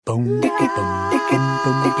at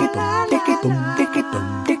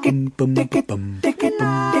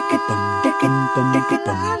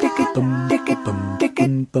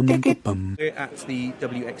the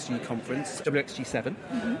WXG conference,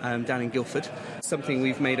 WXG7, down in Guildford. Something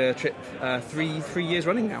we've made a trip 3 years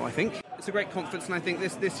running now, I think. It's a great conference, and I think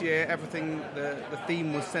this year everything, the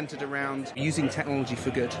theme was centred around using technology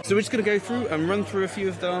for good. So we're just going to go through and run through a few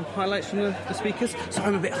of the highlights from the speakers. So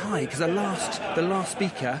I'm a bit high because the last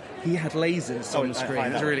speaker, he had lasers on the screen.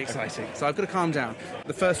 It was really exciting. So I've got to calm down.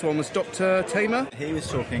 The first one was Dr. Tamer. He was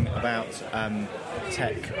talking about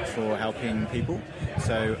tech for helping people.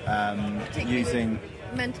 So using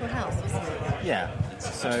mental health, wasn't it? Yeah.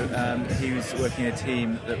 So he was working in a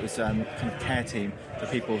team that was kind of care team for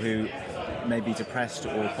people who may be depressed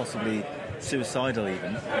or possibly suicidal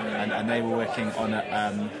even, and they were working on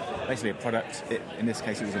basically a product. In this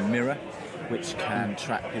case, it was a mirror which can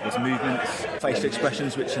track people's movements, facial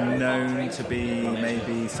expressions which are known to be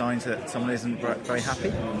maybe signs that someone isn't very happy,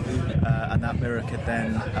 and that mirror could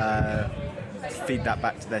then feed that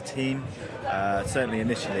back to their team. Certainly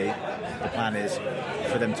initially the plan is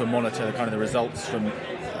for them to monitor kind of the results from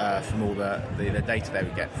all the data they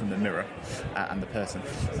would get from the mirror and the person.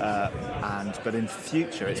 But in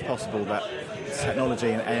future it's possible that technology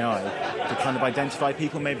and AI could kind of identify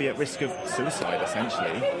people maybe at risk of suicide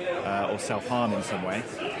essentially, or self-harm in some way,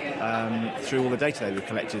 through all the data they were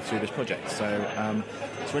collected through this project. So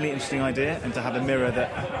it's a really interesting idea, and to have a mirror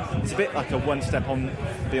that it's a bit like a one step on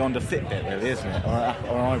beyond a Fitbit really, isn't it, or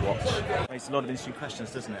an iWatch. It's a lot of interesting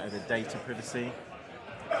questions, doesn't it, over data privacy,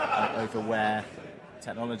 over where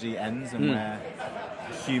technology ends and where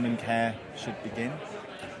human care should begin.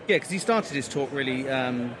 Yeah, because he started his talk really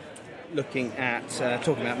looking at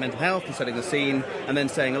talking about mental health and setting the scene, and then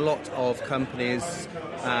saying a lot of companies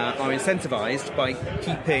are incentivised by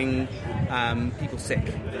keeping people sick,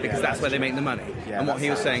 because that's where they make the money. Yeah, and what he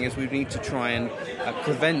was saying is we need to try and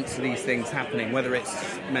prevent these things happening, whether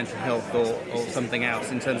it's mental health or something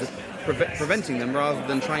else, in terms of preventing them, rather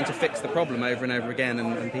than trying to fix the problem over and over again,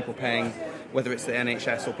 and people paying, whether it's the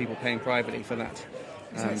NHS or people paying privately for that.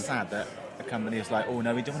 Isn't it sad that a company is like, oh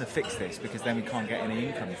no, we don't want to fix this because then we can't get any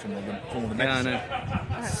income from all the medicine. Yeah,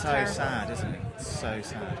 I know. It's so sad, isn't it? It's so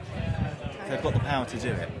sad. If they've got the power to do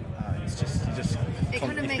it, it's just it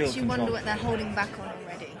kind of makes you wonder what they're holding back on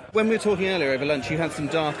already. When we were talking earlier over lunch, you had some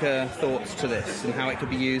darker thoughts to this and how it could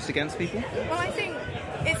be used against people. Well, I think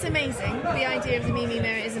it's amazing. The idea of the Mimi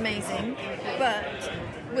mirror is amazing, but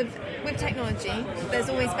with technology, there's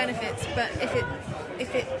always benefits. But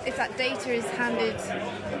if that data is handed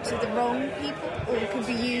to the wrong people, or could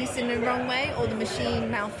be used in the wrong way, or the machine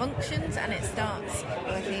malfunctions and it starts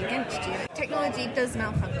working against you, technology does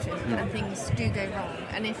malfunction and things do go wrong.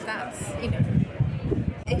 And if that's,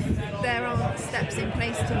 if there aren't steps in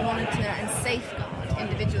place to monitor and safeguard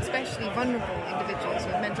individuals, especially vulnerable individuals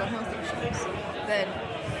with mental health issues, then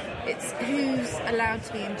it's who's allowed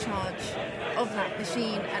to be in charge of that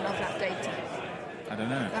machine and of that data. I don't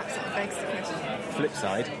know. That sort of begs the question. Flip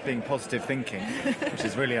side, being positive thinking, which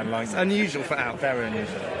is really unlikely. It's unusual for Al. Very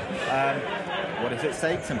unusual. What if it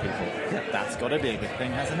saved some people? That's got to be a good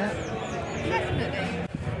thing, hasn't it? Definitely.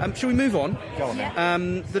 Shall we move on? Go on. Yeah.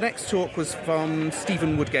 The next talk was from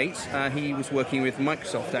Stephen Woodgate. He was working with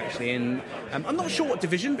Microsoft actually in, I'm not sure what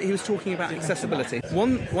division, but he was talking about accessibility.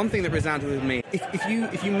 One thing that resounded with me,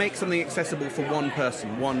 if you make something accessible for one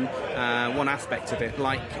person, one aspect of it,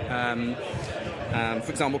 like for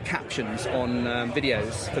example captions on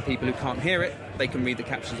videos for people who can't hear it, they can read the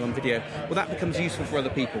captions on video. Well, that becomes useful for other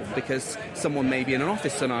people, because someone may be in an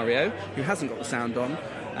office scenario who hasn't got the sound on,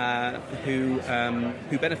 who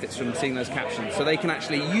benefits from seeing those captions, so they can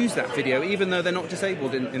actually use that video even though they're not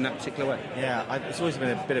disabled in that particular way. Yeah, it's always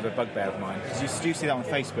been a bit of a bugbear of mine, because you do see that on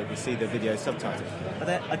Facebook, you see the video subtitles, but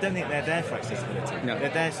I don't think they're there for accessibility. No. They're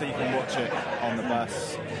there so you can watch it on the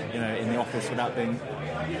bus, in the office without being,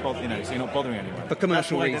 so you're not bothering anyone. For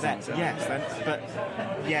commercial reasons.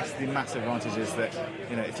 Yes, the massive advantage is that,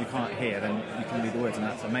 if you can't hear, then you can read the words, and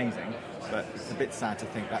that's amazing. But it's a bit sad to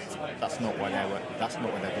think that's not why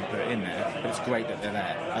they've been put in there. But it's great that they're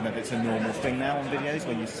there, and that it's a normal thing now on videos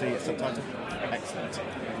when you see it subtitled. Excellent.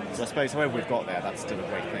 So I suppose however we've got there, that's still a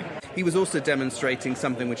great thing. He was also demonstrating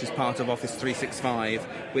something which is part of Office 365,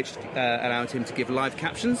 which allowed him to give live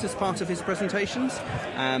captions as part of his presentations.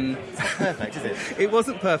 It's not perfect, is it? It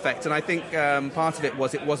wasn't perfect, and I think part of it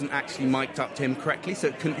wasn't actually mic'd up to him correctly, so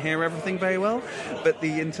it couldn't hear everything very well. But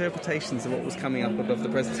the interpretations of what was coming up above the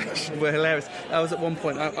presentation were hilarious. I was at one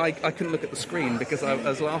point, I couldn't look at the screen because I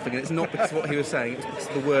was laughing, and it's not because of what he was saying, it's because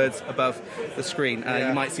of the words above the screen.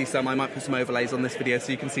 You might see some, I might put some overlays on this video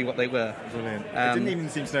so you can see what they were. Brilliant. He didn't even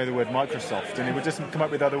seem to know the word Microsoft, and he would just come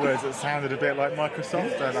up with other words that sounded a bit like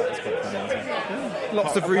Microsoft. That was quite funny, wasn't it? Yeah.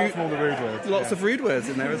 Lots of rude words. Lots of rude words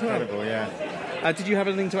in there as well. Incredible, yeah. Did you have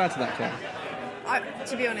anything to add to that, Claire?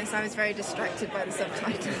 To be honest, I was very distracted by the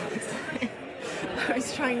subtitles. I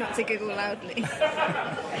was trying not to giggle loudly.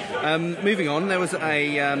 Moving on, there was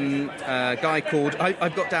a guy called...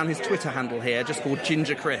 I've got down his Twitter handle here, just called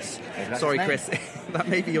Ginger Chris. Sorry, Chris. That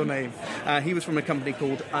may be your name. He was from a company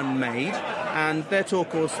called Unmade, and their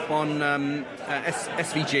talk was on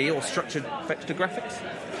SVG, or Structured Vector Graphics.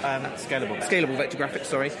 Scalable vector graphics,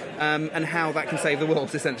 sorry, and how that can save the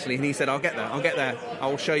world, essentially. And he said, I'll get there.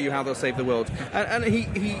 I'll show you how they'll save the world. And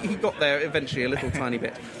he got there eventually, a little tiny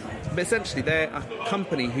bit. But essentially, they're a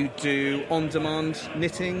company who do on-demand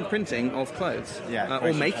knitting, printing of clothes.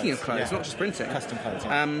 Or making of clothes, not just printing. Custom clothes.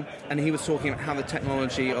 And he was talking about how the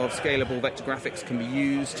technology of scalable vector graphics can be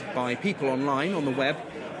used by people online, on the web,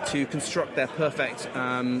 to construct their perfect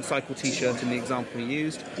cycle T-shirt in the example he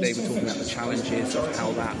used. They were talking about the challenges of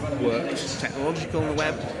how that worked technological on the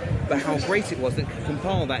web, but how great it was that could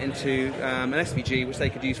compile that into an SVG which they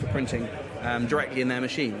could use for printing directly in their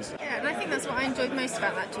machines. Yeah, and I think that's what I enjoyed most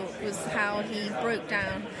about that talk, was how he broke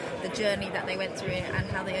down the journey that they went through and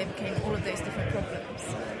how they overcame all of those different problems.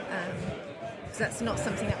 So that's not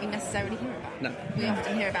something that we necessarily hear about. No. We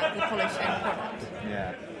often hear about the polished end product.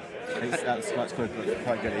 Yeah. That's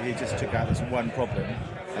quite good. He just took out this one problem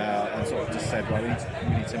and sort of just said, well,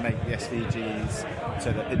 we need to make the SVGs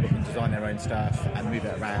so that people can design their own stuff and move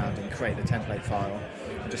it around and create the template file.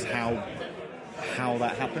 And just how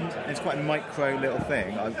that happened. And it's quite a micro little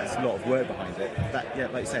thing. There's a lot of work behind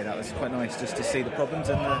it. Like you say, that was quite nice just to see the problems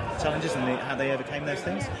and the challenges and how they overcame those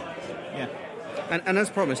things. Yeah. And as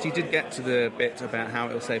promised, he did get to the bit about how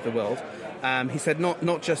it will save the world. He said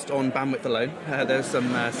not just on bandwidth alone. There's some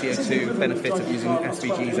CO2 benefit of using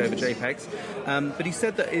SVGs over JPEGs. But he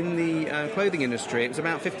said that in the clothing industry, it was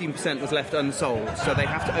about 15% was left unsold. So they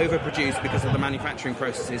have to overproduce because of the manufacturing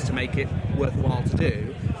processes to make it worthwhile to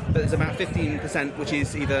do. But there's about 15% which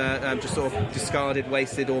is either just sort of discarded,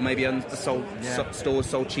 wasted, or maybe undersold, stores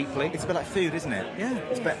sold cheaply. It's a bit like food, isn't it? Yeah.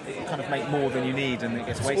 You kind of make more than you need and it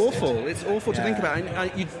gets wasted. It's awful to think about.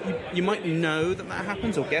 And you might know that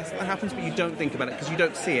happens or guess that happens, but you don't think about it because you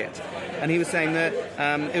don't see it. And he was saying that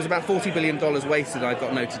it was about $40 billion wasted, I've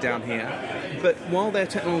got noted down here. But while their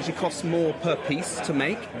technology costs more per piece to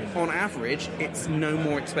make, on average, it's no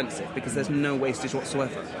more expensive because there's no wastage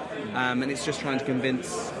whatsoever. And it's just trying to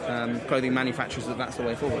convince clothing manufacturers that that's the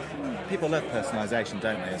way forward. People love personalisation,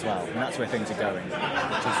 don't they, as well? And that's where things are going.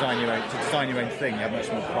 To design your own thing, you have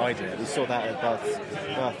much more pride in it. We saw that at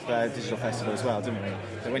Bath Digital Festival as well, didn't we?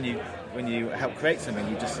 That when you help create something,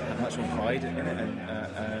 you just have much more pride in it,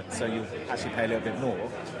 and so you'll actually pay a little bit more.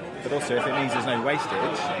 But also, if it means there's no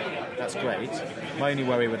wastage, that's great. My only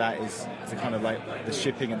worry with that is the kind of like the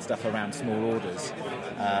shipping and stuff around small orders,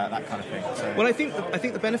 that kind of thing. So, well, I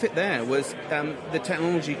think the benefit there was the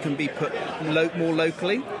technology can be put more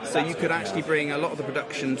locally, so you could actually bring a lot of the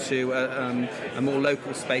production to a more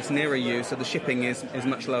local space nearer you, so the shipping is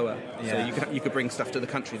much lower. Yeah. So you could bring stuff to the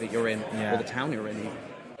country that you're in, or the town you're in even.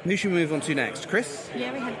 Who should we move on to next? Chris?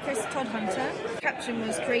 Yeah, we had Chris Todhunter. Caption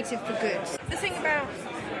was creative for good. The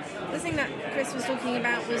thing that Chris was talking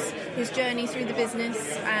about was his journey through the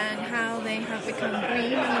business and how they have become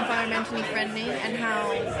green and environmentally friendly and how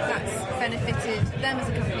that's benefited them as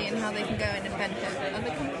a company and how they can go in and benefit other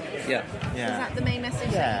companies. Yeah. Is that the main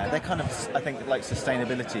message? Yeah, they're kind of, I think, like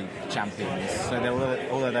sustainability champions. So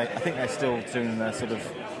although I think they're still doing the sort of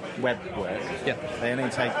web work. Yeah.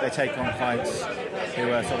 They take on clients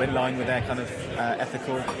who are sort of in line with their kind of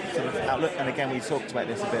ethical sort of outlook. And again, we talked about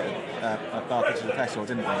this a bit at Bath Digital Festival,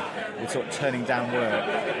 didn't we? We're sort of turning down work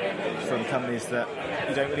from companies that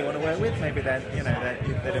you don't really want to work with. Maybe they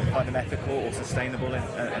don't find them ethical or sustainable,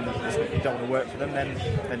 and you don't want to work for them.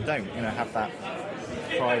 Then don't have that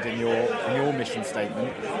pride in your mission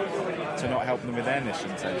statement to not help them with their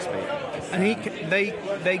mission, so to speak. And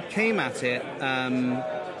they came at it.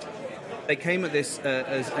 They came at this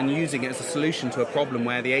and using it as a solution to a problem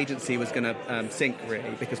where the agency was going to sink,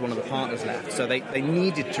 really, because one of the partners left. So they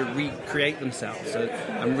needed to recreate themselves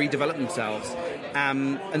and redevelop themselves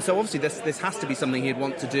And so obviously this has to be something he'd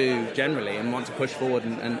want to do generally and want to push forward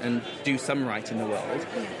and do some right in the world.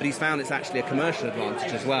 But he's found it's actually a commercial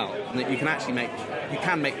advantage as well, and that you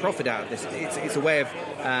can make profit out of this. It's a way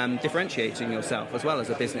of differentiating yourself as well as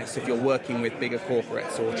a business if you're working with bigger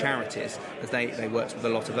corporates or charities, as they work with a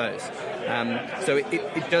lot of those. So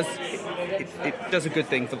it does a good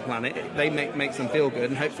thing for the planet. They makes them feel good,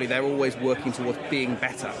 and hopefully they're always working towards being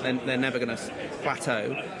better. They're never going to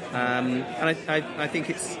plateau. And I think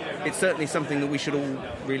it's certainly something that we should all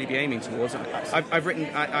really be aiming towards.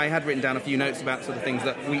 I had written down a few notes about sort of things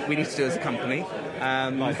that we need to do as a company.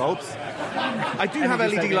 Light bulbs. I do have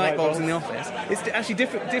LED light bulbs in the office. It's actually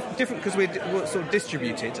different because we're sort of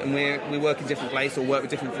distributed and we work in different places or work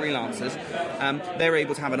with different freelancers. They're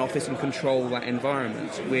able to have an office and control that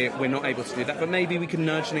environment. We're not able to do that, but maybe we can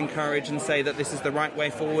nudge and encourage and say that this is the right way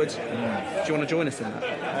forward. Do you want to join us in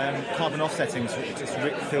that? Carbon offsetting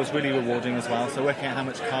feels really rewarding as well. So working out how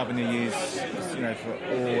much carbon you use, for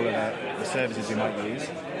all of the services you might use,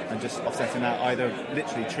 and just offsetting that either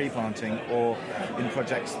literally tree planting or in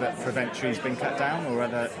projects that prevent trees being cut down or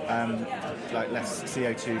other like less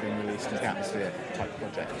CO2 being released into the atmosphere type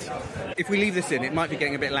projects. If we leave this in, it might be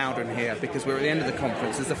getting a bit louder in here because we're at the end of the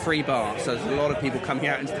conference. There's a free bar, so there's a lot of people coming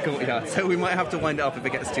out into the courtyard. So we might have to wind it up if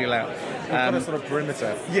it gets too loud. We've got a sort of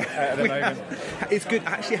perimeter at the moment. It's good.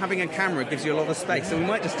 Actually, having a camera gives you a lot of space. So we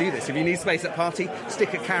might just do this. If you need space at party,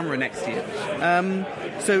 stick a camera next to you.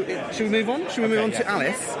 So should we move on? Should we move on to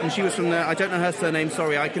Alice? And she was from I don't know her surname.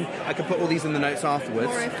 Sorry, I can put all these in the notes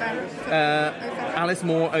afterwards. Alice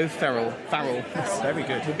Moore O'Farrell. Very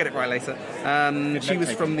good. We'll get it right later. She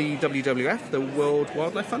was from the WWF, the World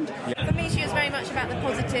Wildlife Fund. Yeah. For me, she was very much about the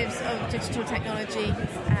positives of digital technology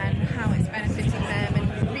and how it's benefiting them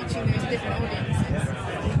and reaching those different audiences.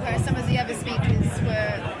 Whereas some of the other speakers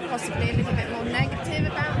were possibly a little bit more negative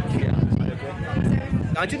about technology.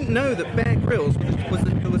 I didn't know that Bear Grylls was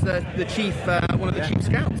the chief, one of the chief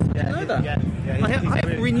scouts. I didn't know that. I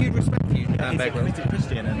have renewed respect for you, Bear Grylls. He's a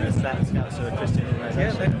Christian, and the Scouts are a Christian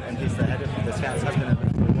organisation, and he's the head of the Scouts. Has been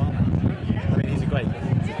for a while now. I mean, he's a great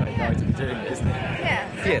guy to be doing it, isn't he?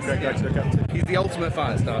 Yeah. Yes. Great guy to look up to. He's the ultimate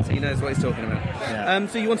fire starter. He knows what he's talking about. Yeah.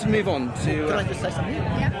 So you want to move on to? Can I just say something?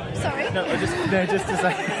 Yeah. Sorry. No, just to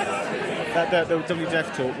say. The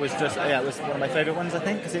WWF talk was just, it was one of my favourite ones, I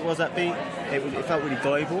think, because it was upbeat. It felt really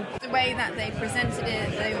global. The way that they presented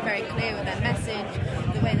it, they were very clear with their message.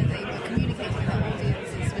 The way that they were communicating with their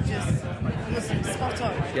audiences was spot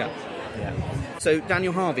on. Yeah. So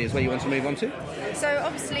Daniel Harvey is where you want to move on to? So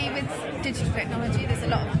obviously with digital technology there's a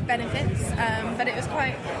lot of benefits, but it was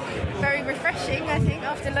very refreshing, I think,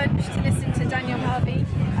 after lunch to listen to Daniel Harvey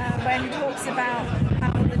when he talks about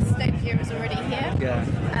how the dystopia is already here. Yeah.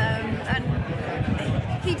 And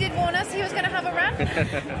he did warn us he was going to have a rant,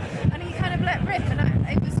 and he kind of let rip, and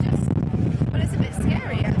it was just, well, it's a bit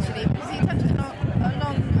scary actually, because he touched along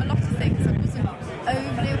a lot of things I wasn't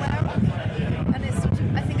overly aware of, and it's sort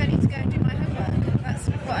of, I think I need to go and do my homework. That's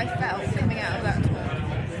what I felt coming out of that talk.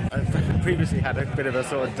 I've previously had a bit of a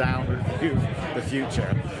sort of downward view of the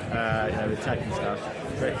future, with tech and stuff.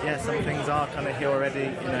 But yeah, some things are kind of here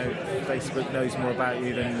already. Facebook knows more about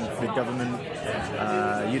you than the government.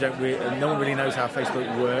 No one really knows how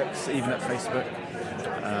Facebook works, even at Facebook.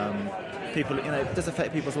 People, it does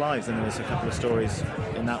affect people's lives, and there was a couple of stories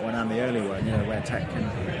in that one and the early one, where tech can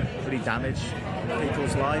really damage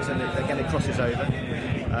people's lives, and it crosses over.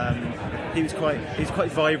 He was quite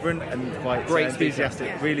vibrant and quite great enthusiastic.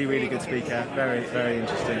 Speaker. Really, really good speaker. Very, very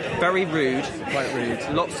interesting. Very rude. Quite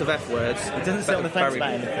rude. Lots of F words. He doesn't sit on the fence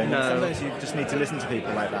about anything. No. Sometimes you just need to listen to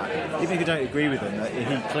people like that. Even if you don't agree with him,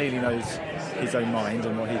 he clearly knows his own mind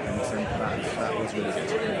and what he thinks, and that was really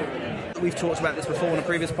good. We've talked about this before on a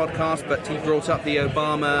previous podcast, but he brought up the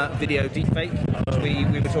Obama video deepfake, which we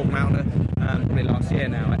were talking about probably last year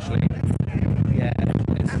now, actually. Yeah.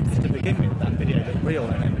 To begin with, that video looked real,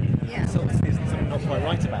 and Yeah. sort of sees something not quite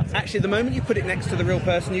right about it. Actually, the moment you put it next to the real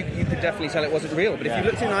person, you could definitely tell it wasn't real. But if you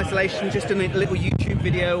looked in isolation, just in a little YouTube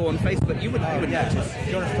video on Facebook, you wouldn't notice.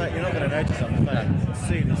 You're not going to notice on the phone.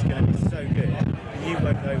 Soon it's going to be so good, you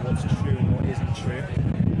won't know what's true and what isn't true.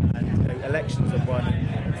 And elections are won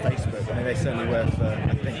on Facebook. I mean, they certainly were for,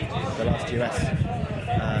 I think, the last US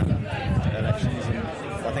elections, and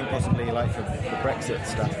I think possibly like for the Brexit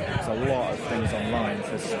stuff, there's a lot of things online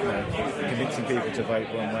for convincing people to vote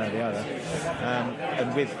one way or the other.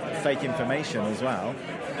 And with fake information as well.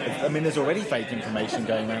 I mean, there's already fake information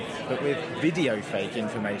going around, but with video fake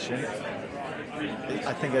information,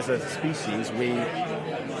 I think as a species we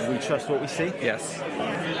trust what we see. Yes.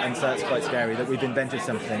 And so it's quite scary that we've invented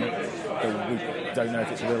something that we don't know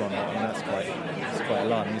if it's real or not, and that's quite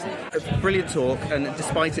alarming, isn't it? A brilliant talk, and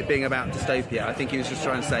despite it being about dystopia, I think he was just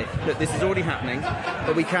trying to say that this is already happening,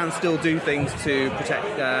 but we can still do things to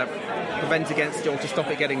prevent against it or to stop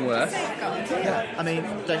it getting worse. Yeah, I mean,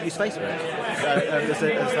 don't use Facebook. There's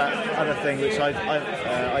that other thing which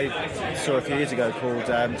I saw a few years ago called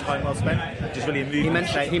Time Well Spent, which is really a movement.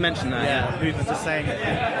 He mentioned that. Yeah, a movement just saying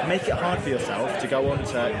make it hard for yourself to go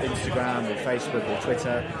onto Instagram or Facebook or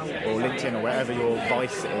Twitter or LinkedIn or wherever your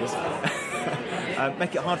vice is.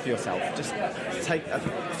 Make it hard for yourself. Just take a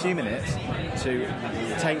few minutes to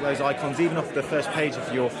take those icons, even off the first page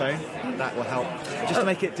of your phone. That will help. Just to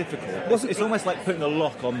make it difficult. It's almost like putting a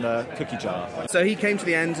lock on the cookie jar. So he came to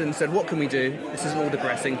the end and said, what can we do? This isn't all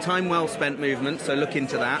depressing. Time well spent movement, so look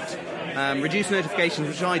into that. Reduce notifications,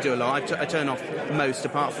 which I do a lot. I turn off most,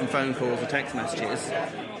 apart from phone calls or text messages.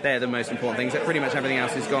 They're the most important things. Pretty much everything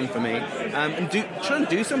else is gone for me. And try and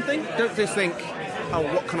do something. Don't just think, oh,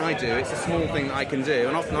 what can I do? It's a small thing that I can do,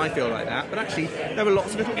 and often I feel like that. But actually, there are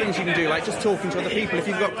lots of little things you can do, like just talking to other people. If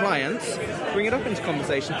you've got clients, bring it up into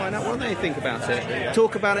conversation, find out what they think about it.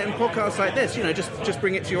 Talk about it in podcasts like this. Just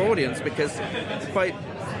bring it to your audience, because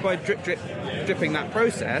by dripping that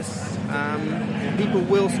process, people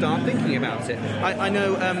will start thinking about it. I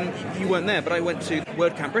know you weren't there, but I went to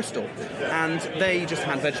WordCamp Bristol, and they just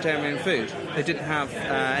had vegetarian food. They didn't have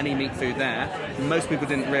any meat food there. Most people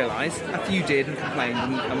didn't realise. A few did and complained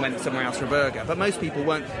and went somewhere else for a burger, but most people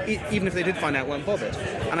weren't, even if they did find out, weren't bothered.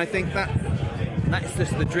 And I think that's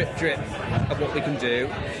just the drip of what we can do,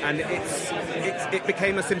 and it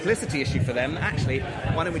became a simplicity issue for them. Actually,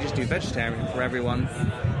 why don't we just do vegetarian for everyone?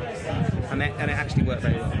 And it actually worked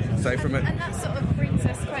very well. So and that sort of brings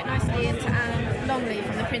us quite nicely into Anne Longley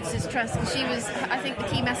from the Prince's Trust, because she was, I think the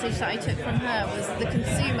key message that I took from her was the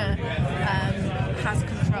consumer has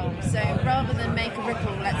control. So rather than make a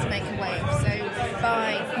ripple, let's make a wave. So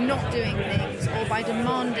by not doing things or by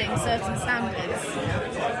demanding certain standards,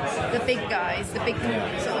 the big guys, the big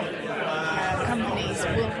sort of companies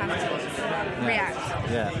will have to react.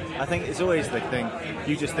 Yeah, I think it's always the thing,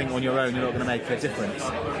 you just think on your own you're not going to make a difference,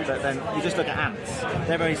 but then you just look at ants.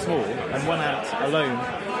 They're very small, and one ant alone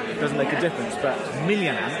doesn't make a difference, but a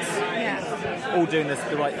million ants all doing the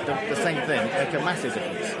same thing make a massive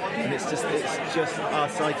difference. And it's just our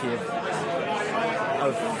psyche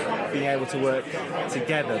of being able to work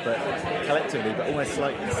together, but collectively, but almost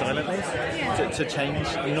slightly silently, to change,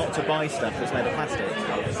 not to buy stuff that's made of plastic,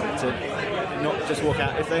 to not just walk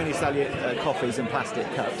out. If they only sell you coffees in plastic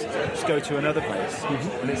cups, just go to another place.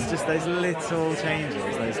 And it's just those little changes,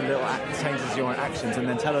 those little changes to your actions, and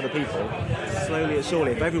then tell other people, slowly and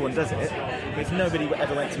surely, if everyone does it, if nobody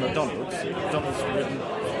ever went to McDonald's wouldn't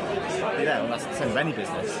be there. Well, that's the same with any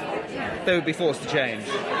business. They would be forced to change.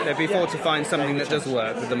 They'd be forced to find something that does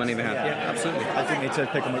work with the money they have. Yeah, absolutely. I didn't need to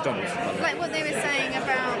pick on McDonald's. Like what they were saying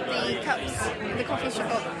about the cups, the coffee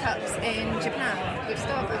shop cups in Japan with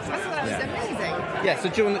Starbucks. I thought that was amazing. Yeah, so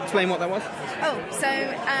do you want to explain what that was? Oh, so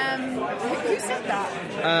who said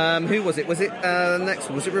that? Who was it? Was it next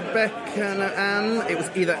one? Was it Rebecca? No, Anne? It was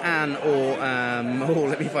either Anne or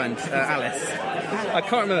let me find Alice. I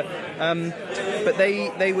can't remember. But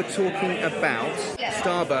they were talking about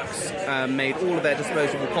Starbucks made all of their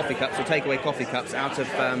disposable coffee cups or takeaway coffee cups out of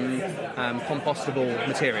compostable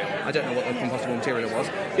material. I don't know what the compostable material was,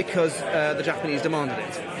 because the Japanese demanded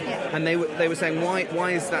it. And they were saying,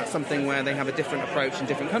 why is that something where they have a different approach in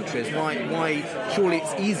different countries? Why surely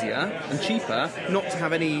it's easier and cheaper not to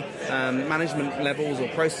have any management levels or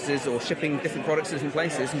processes or shipping different products to different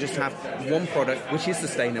places, and just have one product which is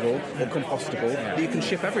sustainable or compostable that you can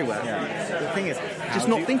ship everywhere. Yeah. The thing is, just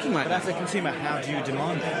not thinking like that. But as a consumer, how do you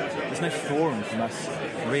demand it? There's no forum from us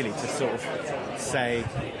really to sort of say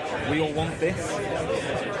we all want this,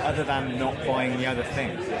 other than not buying the other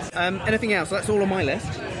thing. Anything else? That's all on my list.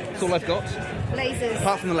 That's all I've got. Lasers.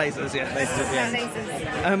 Apart from the lasers, yeah. Lasers at the end.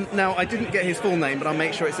 Lasers. Now, I didn't get his full name, but I'll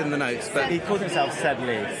make sure it's in the notes. But he calls himself Seb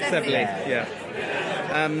Lee. Seb Lee, yeah.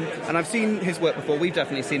 And I've seen his work before. We've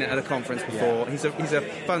definitely seen it at a conference before. Yeah. He's a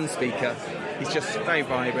fun speaker. He's just very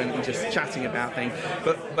vibrant and just chatting about things.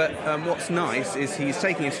 But what's nice is he's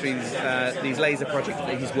taking us through these laser projects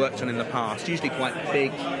that he's worked on in the past, usually quite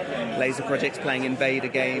big laser projects, playing Invader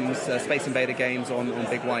games, Space Invader games on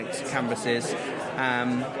big white canvases.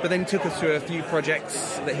 But then took us through a few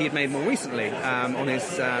projects that he had made more recently on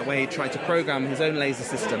his where he tried to program his own laser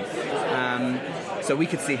system, so we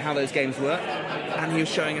could see how those games work. And he was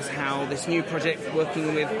showing us how this new project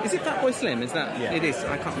working with, is it Fatboy Slim? Is that? Yeah. It is.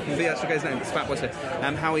 I can't remember the actual guy's name. It's Fatboy Slim.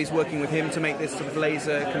 How he's working with him to make this sort of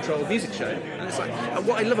laser-controlled music show. And it's like,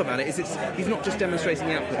 what I love about it is he's not just demonstrating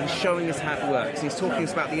the output, he's showing us how it works. He's talking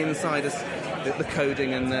us about the insiders, the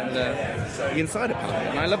coding and the insider part of it,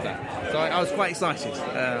 and I love that. So I was quite excited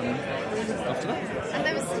after that. And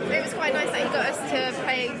it was quite nice that he got us to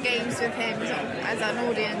play games with him sort of as an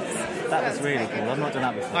audience. That was really cool. I've not done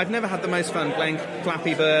that before. I've never had the most fun playing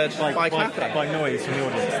Flappy Bird by clapping. By noise from the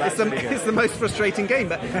audience. That's really good. It's the most frustrating game,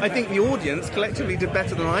 but I think the audience collectively did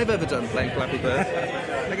better than I've ever done playing Flappy Bird.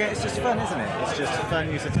 Again, it's just fun, isn't it? It's just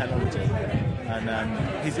fun use of technology. And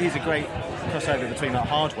he's a great crossover between like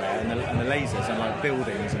hardware and the lasers and like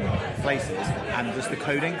buildings and places and just the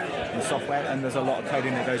coding and the software. And there's a lot of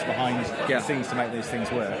coding that goes behind the scenes to make these things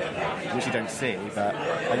work, which you don't see, but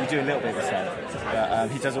you do a little bit yourself. But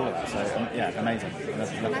he does all of that, so amazing. I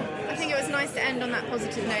think it was nice to end on that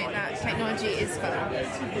positive note that technology is fun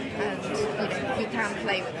and you can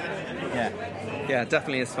play with it. Yeah,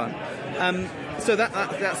 definitely is fun. So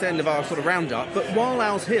that's the end of our sort of roundup. But while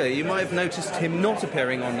Al's here, you might have noticed him not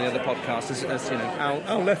appearing on the other podcasts, as you know,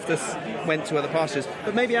 Al left us, went to other pastures.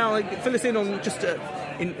 But maybe Al, fill us in on just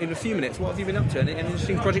in a few minutes. What have you been up to? Any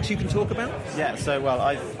interesting projects you can talk about? Yeah, so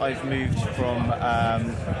I've moved from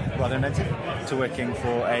Rather Inventive to working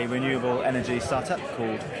for a renewable energy startup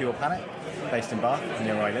called Pure Planet, based in Bath,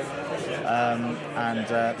 near where I live.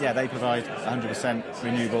 They provide 100%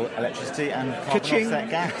 renewable electricity and carbon offset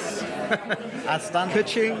gas. As standard.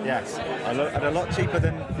 Ka-ching. Yes, at a lot cheaper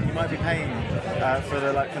than you might be paying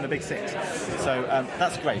from the big six. So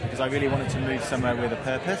that's great because I really wanted to move somewhere with a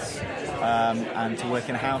purpose and to work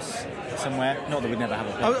in a house somewhere. Not that we'd never have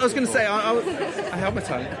a purpose. I was going to say, I held my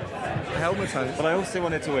tongue. But I also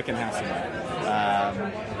wanted to work in a house somewhere.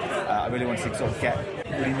 I really wanted to sort of get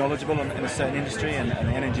really knowledgeable in a certain industry, and the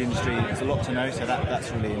energy industry is a lot to know, so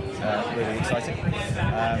that's really exciting.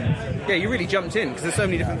 You really jumped in because there's so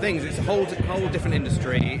many different things. It's a whole different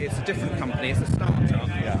industry. It's a different company. It's a startup.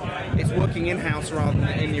 Yeah. It's working in-house rather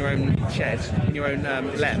than in your own shed, in your own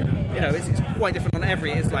lab. You know, it's quite different on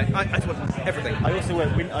every. It's like I just want everything. I also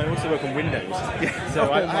work on Windows. Yeah.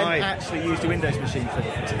 So I've actually used a Windows machine for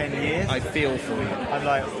 10 years. I feel for you. I'm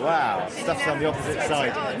like, wow, stuff's on the opposite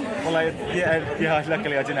side. Well,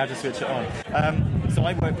 luckily I didn't have to switch it on. So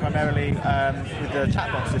I work primarily with the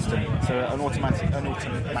chatbot system, so an automatic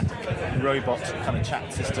robot kind of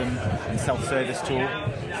chat system and self-service tool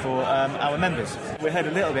for our members. We heard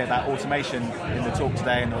a little bit about automation in the talk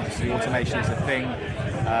today, and obviously automation is a thing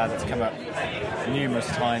that's come up numerous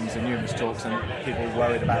times in numerous talks, and people are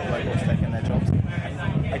worried about robots taking their jobs.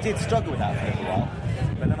 I did struggle with that for a little while,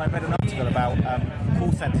 but then I read an article about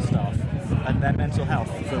call centre staff and their mental health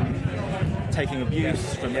from taking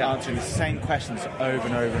abuse, from answering the same questions over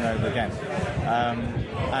and over and over again.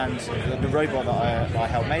 And the robot that I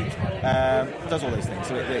help make does all those things.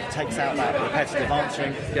 So it takes out that repetitive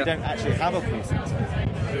answering. You don't actually have a call centre,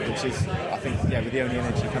 which is, I think, we're the only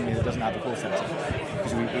energy company that doesn't have a call centre.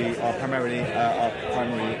 Because we are primarily, our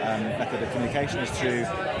primary method of communication is through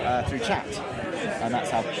chat. And that's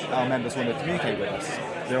how our members want to communicate with us.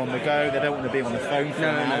 They're on the go, they don't want to be on the phone for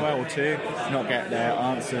an hour or two, not get their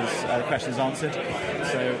questions answered.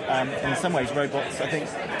 So in some ways robots, I think,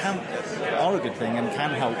 are a good thing and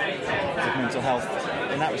can help with mental health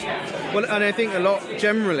in that respect. Well, and I think a lot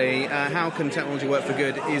generally, how can technology work for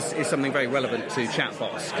good is something very relevant to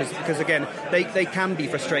chatbots, because again, they can be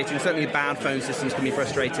frustrating. Certainly bad phone systems can be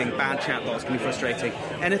frustrating, bad chatbots can be frustrating.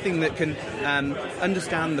 Anything that can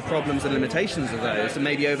understand the problems and limitations of those and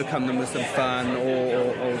maybe overcome them with some fun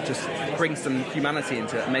or just bring some humanity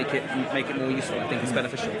into it and make it more useful, I think is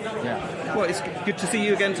beneficial. Yeah. Well, it's good to see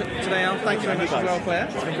you again today, Al. Thank you very much as well, Claire.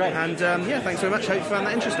 It's been great. And thanks very much. Hope you found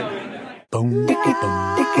that interesting. Boom dicky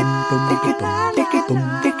boom dicky boom dicky boom dicky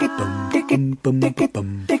boom dicky boom dicky boom dicky boom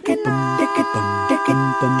dicky boom dicky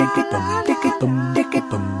boom dicky boom dicky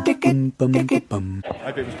boom dicky boom dicky boom. I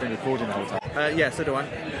hope it was being recorded the whole time. Yeah, so do I.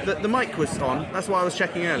 The mic was on. That's why I was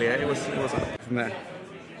checking earlier. It was on from there.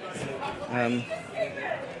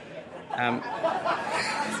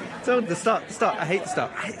 So the start. I hate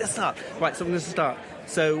the start. Right, so I'm going to start.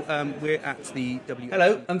 So we're at the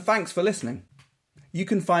Hello, and thanks for listening. You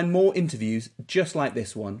can find more interviews just like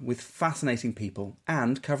this one with fascinating people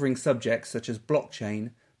and covering subjects such as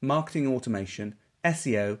blockchain, marketing automation,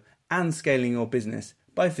 SEO, and scaling your business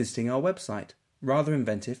by visiting our website,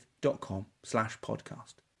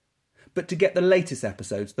 ratherinventive.com/podcast. But to get the latest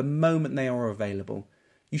episodes the moment they are available,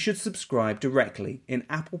 you should subscribe directly in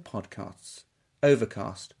Apple Podcasts,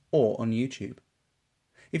 Overcast, or on YouTube.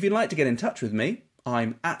 If you'd like to get in touch with me,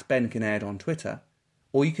 I'm @Ben Kinnaird on Twitter,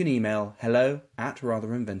 or you can email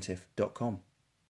hello@ratherinventive.com.